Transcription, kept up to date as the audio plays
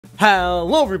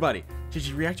Hello everybody,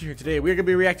 GG Reactor here. Today we're going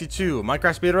to be reacting to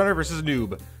Minecraft Speedrunner versus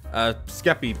NOOB,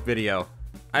 Skeppy video.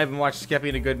 I haven't watched Skeppy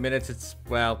in a good minute.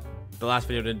 Well, the last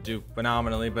video didn't do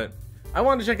phenomenally, but I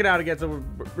wanted to check it out again, so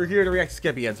we're here to react to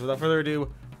Skeppy again. So without further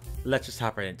ado, let's just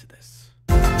hop right into this.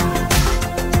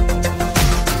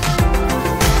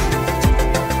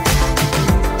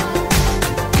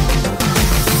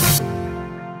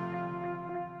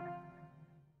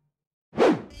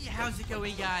 How's it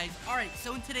going, guys? Alright,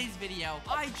 so in today's video,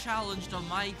 I challenged a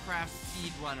Minecraft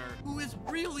speedrunner who is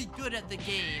really good at the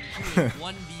game to a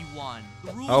 1v1.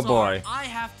 The rules are I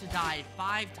have to die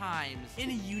 5 times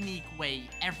in a unique way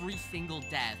every single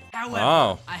death.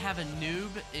 However, I have a noob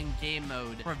in game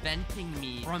mode preventing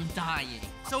me from dying.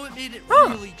 So it made it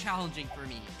really challenging for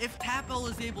me. If TapL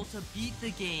is able to beat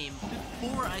the game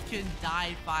before I can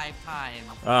die 5 times,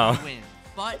 I win.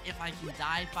 But if I can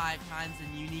die 5 times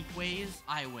in unique ways,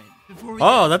 I win.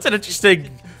 That's an interesting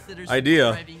idea.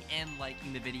 Subscribing and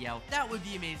liking the video. That would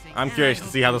be amazing. I'm curious to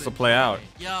see how this will play out.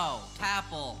 Yo,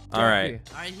 TapL. Alright,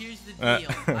 here's the deal.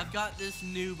 I've got this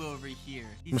noob over here.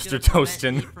 He's Mr. gonna prevent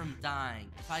Toastin. me from dying.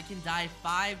 If I can die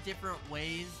 5 different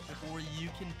ways before you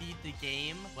can beat the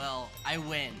game, well, I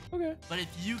win. Okay. But if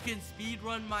you can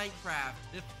speedrun Minecraft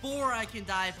before I can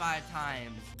die 5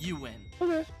 times, you win.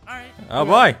 Okay. Alright. Oh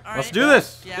boy, let's do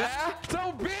this. Yeah.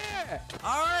 So big.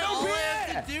 Alright, all I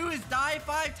have to do is die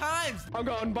 5 times. I'm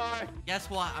going by. Guess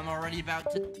what? I'm already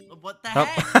about to... What the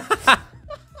heck?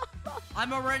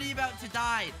 I'm already about to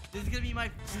die. This is gonna be my...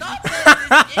 Stop this,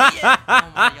 idiot!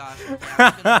 Oh my gosh. Okay,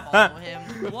 I'm gonna follow him.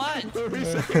 What? What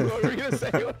were you gonna say?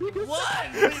 What?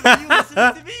 Wait, were you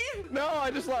listening to me? No,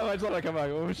 I just let her come back.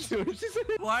 What was she saying?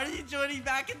 Why are you joining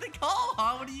back in the call,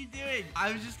 huh? What are you doing?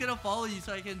 I was just gonna follow you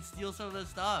so I can steal some of the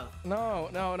stuff. No.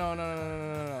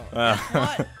 Guess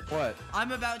what? What?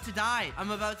 I'm about to die.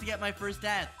 I'm about to get my first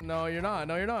death. No, you're not.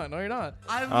 No, you're not. No, you're not.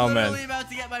 I'm literally about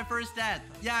to get my first death.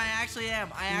 Yeah, I actually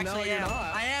am. I actually am.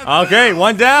 I am. Okay,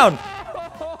 one down.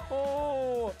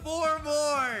 4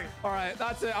 more. All right,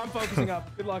 that's it. I'm focusing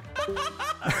up. Good luck.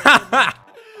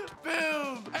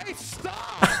 Boom. Hey, stop!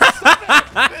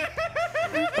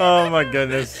 Oh my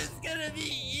goodness. It's gonna be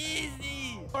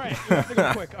easy. All right, we have to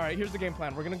go quick. All right, here's the game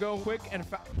plan. We're gonna go quick and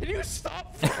fast. Can you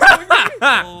stop following me?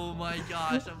 Oh my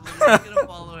gosh, I'm literally gonna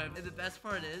follow him. And the best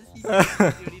part is, he can't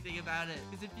do anything about it.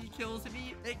 Because if he kills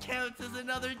me, it counts as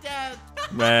another death.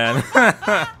 Man.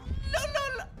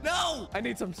 No! I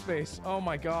need some space. Oh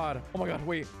my god. Oh my god.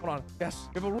 Wait, hold on. Yes,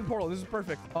 we have a room portal. This is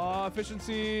perfect.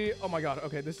 Efficiency. Oh my god.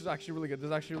 Okay, this is actually really good. This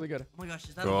is actually really good. Oh my gosh,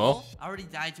 is that a wall? I already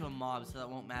died to a mob, so that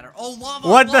won't matter. Oh, lava!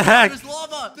 What the heck? There's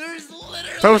lava! There's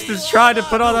literally Toastin's trying to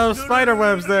put all those spider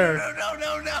webs there. No!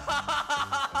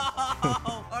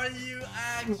 Are you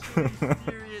actually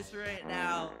serious right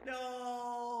now? No!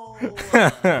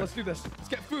 Let's do this. Let's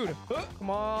get food. Come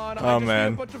on. I just need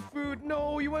a bunch of food.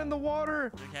 No, you went in the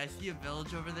water. Okay, I see a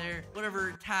village over there.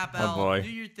 Whatever, TapL, do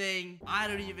your thing. I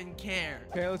don't even care.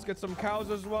 Okay, let's get some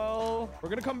cows as well. We're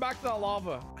gonna come back to that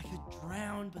lava. I could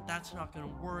drown, but that's not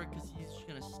gonna work because he's just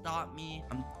gonna stop me.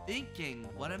 I'm thinking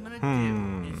what I'm gonna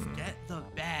do is get the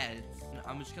beds.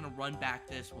 I'm just gonna run back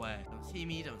this way. Don't see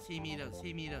me, don't see me, don't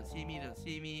see me, don't see me, don't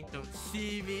see me, don't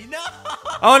see me. No!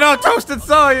 Oh no, Toastin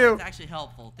saw you! It's actually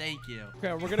helpful. Thank you.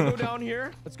 Okay, we're gonna go down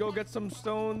here. Let's go get some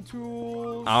stone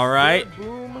tools. All right.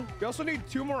 Boom. We also need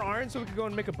 2 more iron so we can go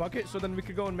and make a bucket so then we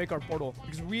can go and make our portal.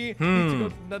 Because we need to go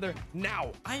to another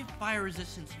now. I have fire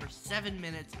resistance for 7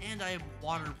 minutes and I have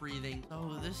water breathing.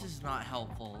 So this is not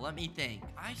helpful. Let me think.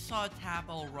 I saw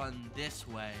TapL run this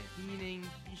way, meaning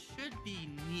he should be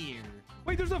near.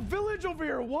 Wait, there's a village over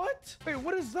here. What? Wait,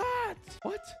 what is that?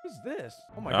 What is this?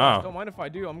 Oh my gosh, don't mind if I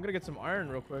do. I'm gonna get some iron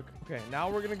real quick. Okay, now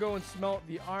we're gonna go and smelt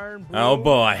the iron. Boom. Oh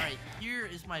boy. All right, here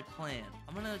is my plan.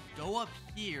 I'm gonna go up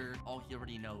here. Oh, he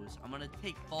already knows. I'm gonna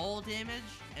take fall damage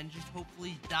and just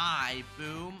hopefully die.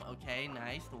 Boom. Okay,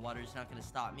 nice. The water's not gonna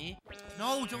stop me.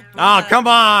 No, don't throw that come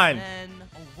on.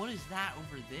 oh, what is that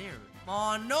over there?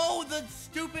 Oh, no, the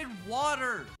stupid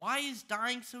water. Why is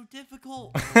dying so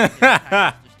difficult? Oh, there's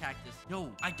cactus.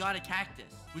 Yo, I got a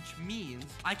cactus, which means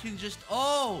I can just...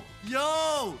 Oh,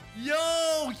 yo,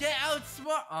 get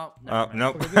outsmart. Oh,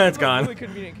 nope, okay, it's gone. Really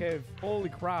convenient cave. Holy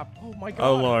crap. Oh my god.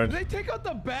 Oh lord. Did they take out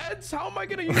the beds? How am I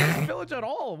gonna use this village at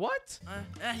all? What?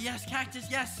 Yes, cactus,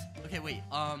 yes. Okay, wait.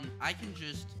 I can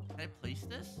just... Can I place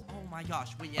this? Oh my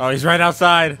gosh, wait. Yes, Oh, he's right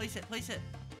outside. Place it.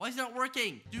 Why is it not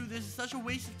working? Dude, this is such a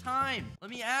waste of time.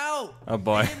 Let me out. Oh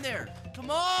boy. Get in there.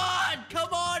 Come on.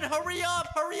 Hurry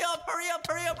up.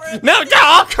 No,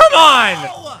 oh, come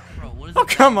on. Bro, what is Oh,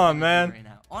 come on, man. right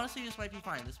now? Honestly, this might be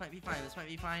fine. This might be fine. This might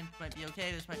be fine. This might be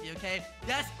okay. This might be okay.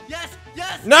 Yes, yes,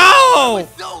 yes. No!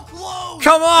 So close.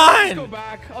 Come on! Go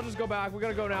back. I'll just go back. We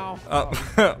gotta go now.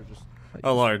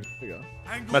 Oh, Lord. There you go.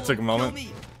 That took a moment.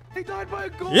 They died by a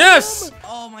golem. Yes!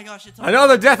 Oh my gosh, it's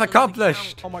Another death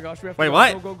accomplished. Oh my gosh, we have Wait, to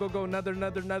what? Go. Nether.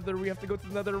 We have to go to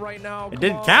the nether right now. It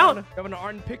didn't count. We have an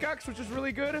iron pickaxe, which is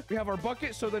really good. We have our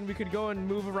bucket, so then we could go and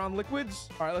move around liquids.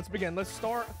 All right, let's begin. Let's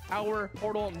start our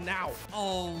portal now.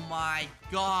 Oh my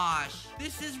gosh.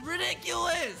 This is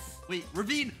ridiculous. Wait,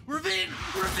 ravine.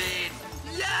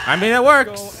 Yeah! I mean, it Go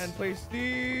works. and place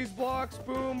these blocks.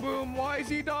 Boom, boom. Why is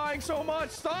he dying so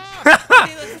much? Stop! Okay,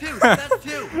 that's two. That's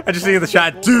two. I just see in the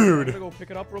chat, I'm dude. gonna go pick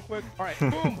it up real quick. All right,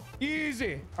 boom.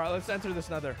 Easy. All right, let's enter this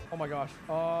nether. Oh my gosh.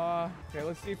 Okay,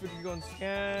 let's see if we can go and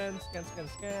scan.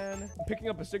 I'm picking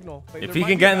up a signal. Wait, If there he might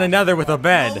can be get in the a nether with a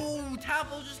bed. Oh,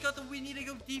 TapL just got the we need to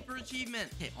go deeper achievement.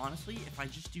 Okay, honestly, if I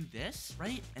just do this,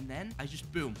 right? And then I just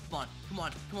boom. Come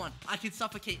on. I can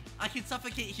suffocate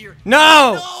here.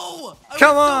 No! No! I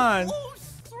Come was so on.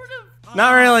 close, sort of.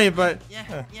 Not really, but...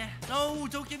 Yeah. No,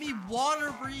 don't give me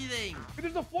water breathing. Hey,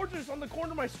 there's a fortress on the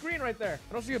corner of my screen right there.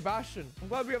 I don't see a bastion. I'm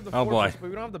glad we have the Oh, fortress, boy. but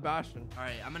we don't have the bastion. All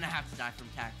right, I'm gonna have to die from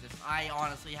cactus. I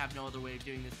honestly have no other way of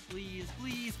doing this. Please.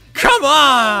 Come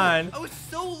on! I was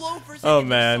so low for a second. Oh, There's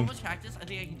man. so much cactus. I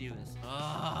think I can do this.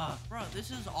 Bro,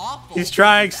 this is awful. He's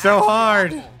trying This is so actually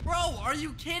hard. awful. Bro, are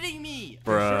you kidding me?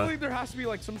 Surely Bruh. there has to be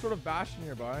like some sort of bastion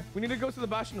nearby. We need to go to the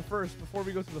bastion first before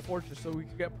we go to the fortress so we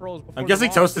can get pearls. I'm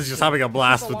guessing Toast is just having a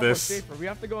blast with this. Safer. We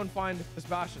have to go and find this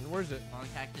bastion. Where is it? Come on,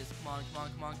 cactus. Come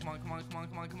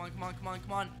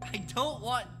on. I don't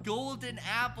want golden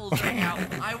apples right now.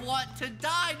 I want to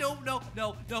die. No.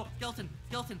 Skeleton.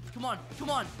 Come on.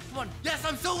 Yes,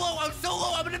 I'm so low.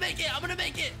 I'm gonna make it.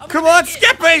 Come on,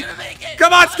 Skeppy!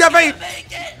 Come on, Skeppy!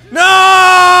 Make it.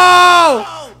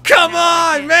 No! Come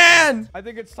on, man! I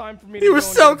think it's time for me to He go was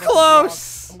and so get a bunch of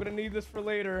close. blocks. I'm gonna need this for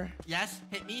later. Yes,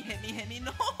 hit me.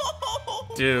 No.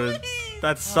 Dude, please.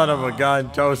 that son of a gun,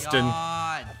 Toastin'.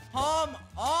 God. Come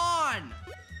on.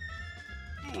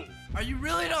 Are you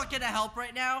really not gonna help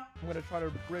right now? I'm gonna try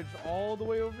to bridge all the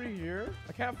way over here.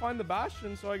 I can't find the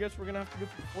bastion, so I guess we're gonna have to go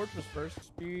to the fortress first.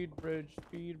 Speed bridge.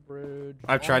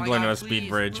 I've tried my going God, to a speed please,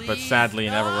 bridge, but please. sadly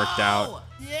it never worked out.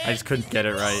 Yes. I just couldn't get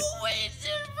it right. No, wait, please.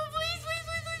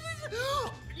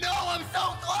 No, I'm so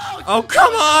close. Oh,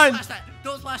 come on!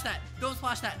 Don't splash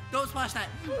that.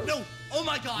 No. Oh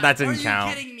my God. That didn't Are count.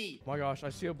 you kidding me? Oh my gosh, I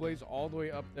see a blaze all the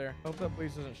way up there. I hope that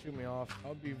blaze doesn't shoot me off. That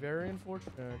would be very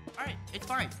unfortunate. All right, it's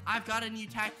fine. I've got a new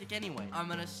tactic anyway. I'm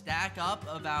gonna stack up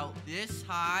about this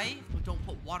high. Oh, don't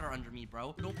put water under me,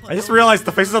 bro. Don't put. I just realized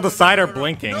the faces on the side are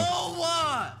blinking. No!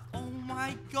 Oh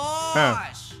my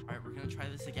gosh! All right, we're gonna try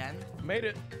this again. Made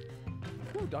it.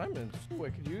 Ooh, diamonds. Ooh, I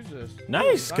could use this.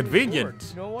 Nice, Diamond convenient.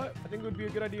 sword. You know what? I think it would be a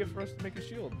good idea for us to make a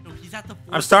shield. No, he's at the.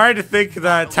 I'm starting to think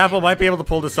that TapL might be able to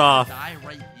pull this off. Die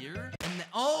right here. And then,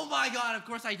 oh my God! Of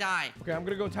course I die. Okay, I'm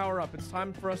gonna go tower up. It's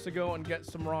time for us to go and get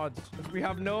some rods. Because we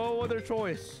have no other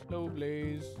choice. No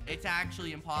blaze. It's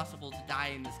actually impossible to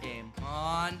die in this game.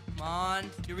 Come on.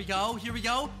 Here we go.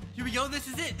 This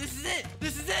is it.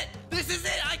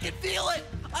 I can feel it.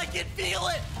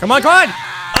 Come on.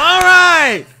 All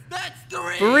right. That's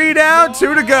three. 3 down,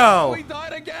 2 to go. We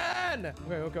died again.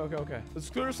 Okay. Let's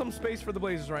clear some space for the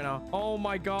blazes right now. Oh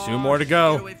my God. 2 more to Get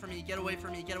go. away from me.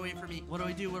 What do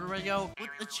I do? Where do I go? What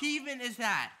achievement is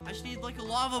that? I just need like a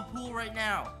lava pool right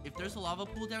now. If there's a lava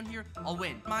pool down here, I'll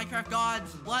win. Minecraft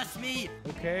gods, bless me.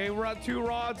 Okay, we're at 2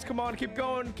 rods. Come on, keep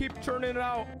going. Keep turning it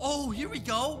out. Oh, here we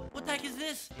go. What the heck is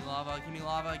this? Give me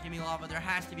lava. There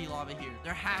has to be lava here.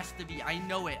 I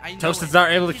know it. Toasted's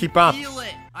not able to keep up. Feel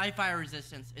it. I have fire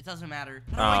resistance. It doesn't matter.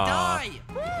 How do I die?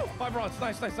 Woo! 5 rods.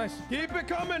 Nice. Keep it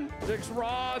coming. 6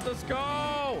 rods. Let's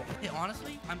go. Hey,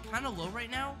 honestly, I'm kind of low right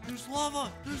now. There's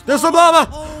lava. There's some lava.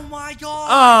 Oh my God.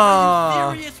 Ah.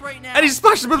 Are you serious right now? And he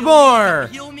splashed with more.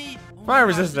 Heal me. Oh Fire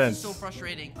my gosh, this resistance. is so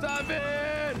frustrating. 7.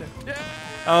 Yeah.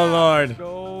 Oh, Lord.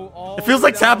 Go all It feels the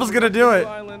way like down TapL's to gonna the do it.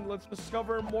 Island. Let's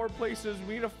discover more places.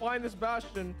 We need to find this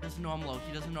bastion. He doesn't know I'm low.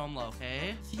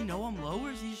 Okay. Does he know I'm low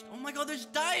or is he just... Oh my God, there's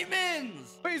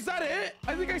diamonds. Wait, is that it?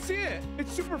 I think I see it.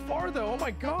 It's super far though. Oh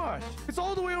my gosh. It's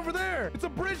all the way over there. It's a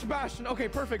bridge bastion. Okay,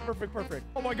 perfect.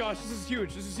 Oh my gosh, this is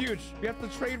huge. We have to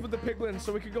trade with the piglins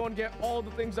so we could go and get all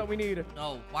the things that we need.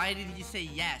 No, why did he say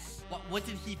yes? What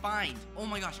did he find? Oh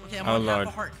my gosh. Okay, I'm I'm on half Lord.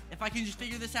 a heart. If I can just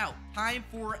figure this out. Time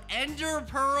for ender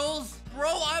pearls.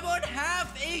 Bro, I'm on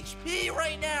half HP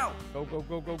right now. Go, go,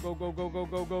 go, go, go, go, go, go,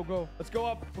 go, go, go. Let's go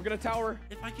up. We're gonna tower.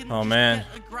 If I can Oh, just man.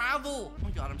 get a gravel. Oh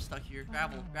my god, I'm stuck here.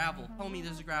 Gravel, gravel. Tell me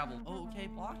there's a gravel. Oh, okay,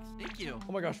 blocks. Thank you.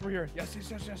 Oh my gosh, we're here. Yes, yes,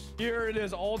 yes, yes. Here it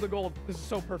is, all the gold. This is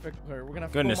so perfect. Okay, we're gonna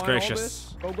have to Goodness go mine all gracious.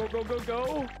 this. Go, go, go, go,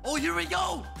 go. Oh, here we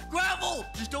go. Gravel.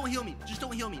 Just don't heal me. Just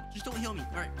don't heal me. Just don't heal me.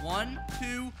 All right, 1,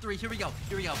 2, 3. Here we go.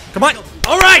 Here we go. Come on.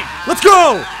 All right, let's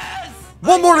go. Yes!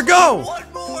 One more to go. One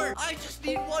more. I just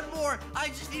need one more. I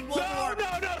just need one more.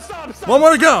 No, no, stop, stop. One more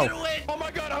to I'm go. gonna win. Oh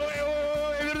my god,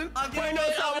 wait. I'm gonna win.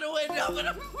 stop. I'm gonna win. I'm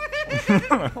gonna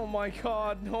win. Oh my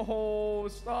god, no,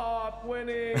 stop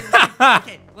winning.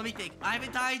 Okay, let me think. I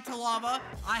haven't died to lava.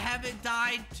 I haven't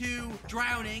died to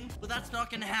drowning, but that's not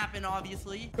gonna happen,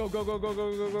 obviously. Go, go, go, go,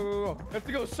 go, go, go, go, go. We have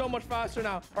to go so much faster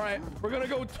now. All right, we're gonna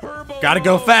go turbo Gotta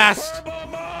go mode. fast. Turbo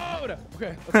mode.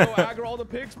 Okay, let's go aggro all the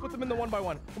pigs, put them in the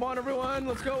 1x1. Come on, everyone,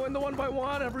 let's go in the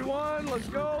 1x1. Everyone, let's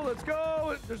go, let's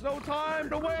go. There's no time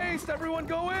to waste. Everyone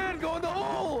go in the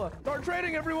hole. Start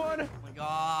trading, everyone. Oh my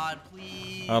god,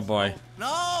 please. Oh, boy. No!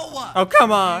 Oh,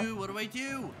 come on. What do I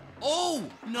do? Oh,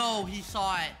 no, he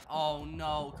saw it. Oh,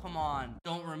 no, come on.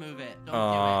 Don't remove it.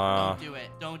 Don't do it.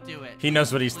 Don't do it. He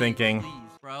knows what he's Please, thinking. Please,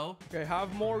 bro. Okay,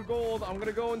 have more gold. I'm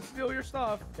gonna go and steal your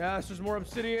stuff. Yes, there's more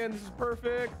obsidian. This is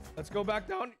perfect. Let's go back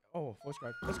down. Oh, voice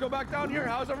crack. Let's go back down here.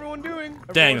 How's everyone doing?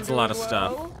 Dang, Everyone that's a lot of doing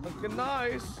stuff. well? Looking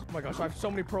nice. Oh my gosh, I have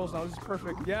so many pearls now. This is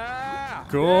perfect. Yeah.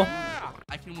 Cool. Yeah.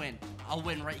 I can win. I'll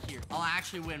win right here. I'll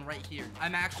actually win right here.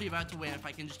 I'm actually about to win if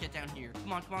I can just get down here.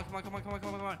 Come on, come on, come on, come on, come on,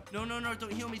 come on, come on. No, no, no,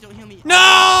 don't heal me, don't heal me.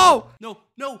 No. No,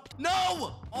 no,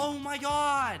 no! Oh my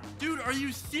god. Dude, are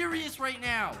you serious right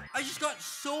now? I just got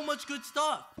so much good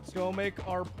stuff. Let's go make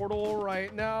our portal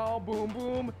right now. Boom,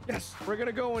 boom. Yes, we're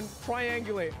gonna go and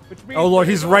triangulate, which means Oh, Lord,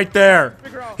 we're he's gonna right there.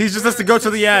 figure out He just has to go to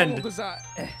the end. We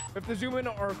have to zoom in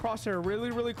our crosshair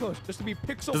really, really close, just to be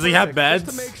pixel. Does he have perfect, beds?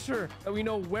 Just to make sure that we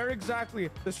know where exactly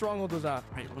the stronghold is at. All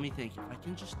right, let me think. If I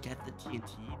can just get the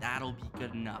TNT, that'll be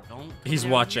good enough. Don't. come He's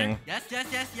down watching. here. Yes, yes,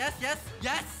 yes, yes, yes,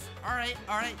 yes. All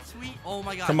right, sweet. Oh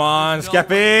my god. Come on, There's no Skeppy.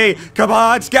 way. Come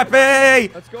on,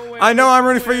 Skeppy. Let's go in. I know I'm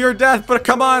rooting for Let's go your in. death, but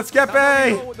come on, Now that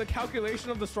we Skeppy. know the calculation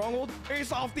of the stronghold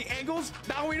based off the angles,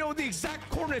 now we know the exact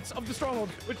coordinates of the stronghold,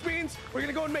 which means we're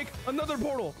gonna go and make another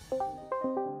portal.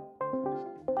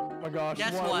 Oh my gosh,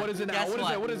 Guess what? what? What is it now? Guess What is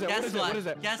what? it? What is it? Guess What is it? what? What is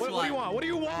it? Guess What do you what? want? What do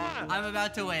you want? I'm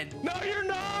about to win. No, you're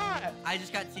not. I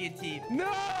just got TNT.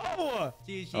 No.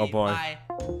 GG. Oh, boy. Bye.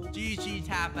 GG,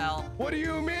 TapL. What do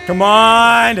you mean? Come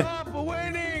on. Stop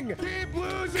winning. Keep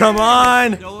losing. Come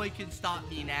on. No one can stop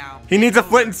me now. He needs a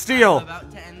flint and steel. I'm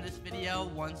about to end this video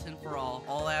once and for all.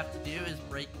 All I have to do is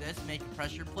break this, make a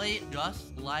pressure plate,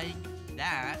 just like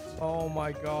that. Oh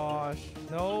my gosh.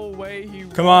 No way he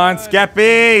Come on, won.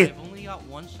 Skeppy. I've only got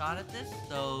one shot at this,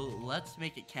 so let's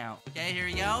make it count. Okay, here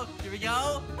we go. Here we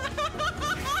go.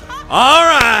 All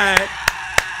right.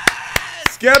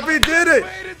 Skeppy did it.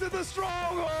 Made it to the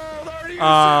stronghold. Are you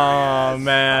Oh, serious?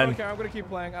 man. I don't care. I'm gonna keep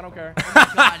playing. I don't care. Oh my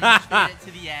god, he just made it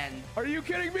to the end. Are you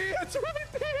kidding me? It's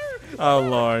right there. Oh,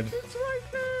 Lord. It's right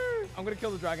there. I'm gonna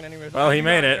kill the dragon anyways. Well, I he do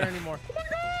made not it. care anymore. Oh my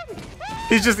god.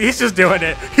 He's just doing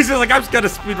it. He's just like, I'm just gonna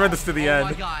speedrun this to the Oh my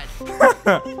end. god.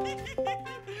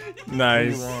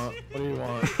 Nice. What do you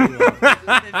want? What do you want?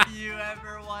 If you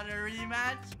ever want a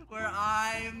rematch where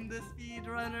I'm the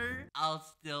speedrunner, I'll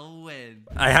still win.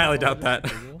 I highly doubt that.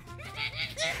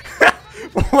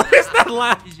 What is that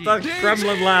laugh? GG. That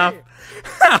gremlin laugh.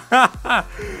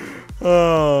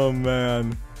 Oh,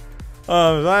 man.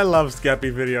 I love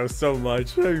Skeppy videos so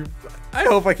much. I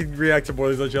hope I can react to more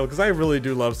of these on the channel because I really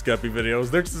do love Skeppy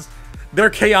videos. They're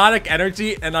chaotic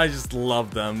energy and I just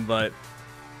love them. But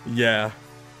yeah.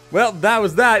 Well, that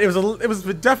was that. It was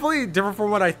definitely different from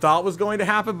what I thought was going to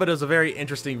happen, but it was a very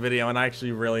interesting video and I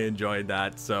actually really enjoyed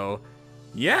that. So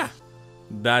yeah,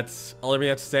 that's all I really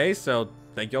have to say. So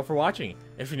thank you all for watching.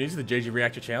 If you're new to the JG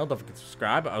Reactor channel, don't forget to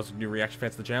subscribe. I also do reaction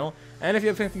fans to the channel. And if you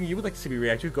have anything you would like to see me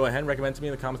react to, go ahead and recommend to me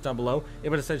in the comments down below.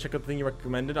 If I decide to check out the thing you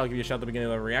recommended, I'll give you a shout at the beginning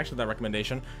of the reaction to that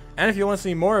recommendation. And if you want to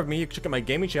see more of me, you can check out my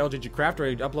gaming channel, JG Craft, where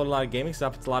I upload a lot of gaming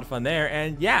stuff. It's a lot of fun there.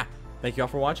 And yeah, thank you all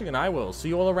for watching, and I will see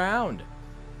you all around.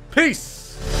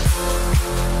 Peace!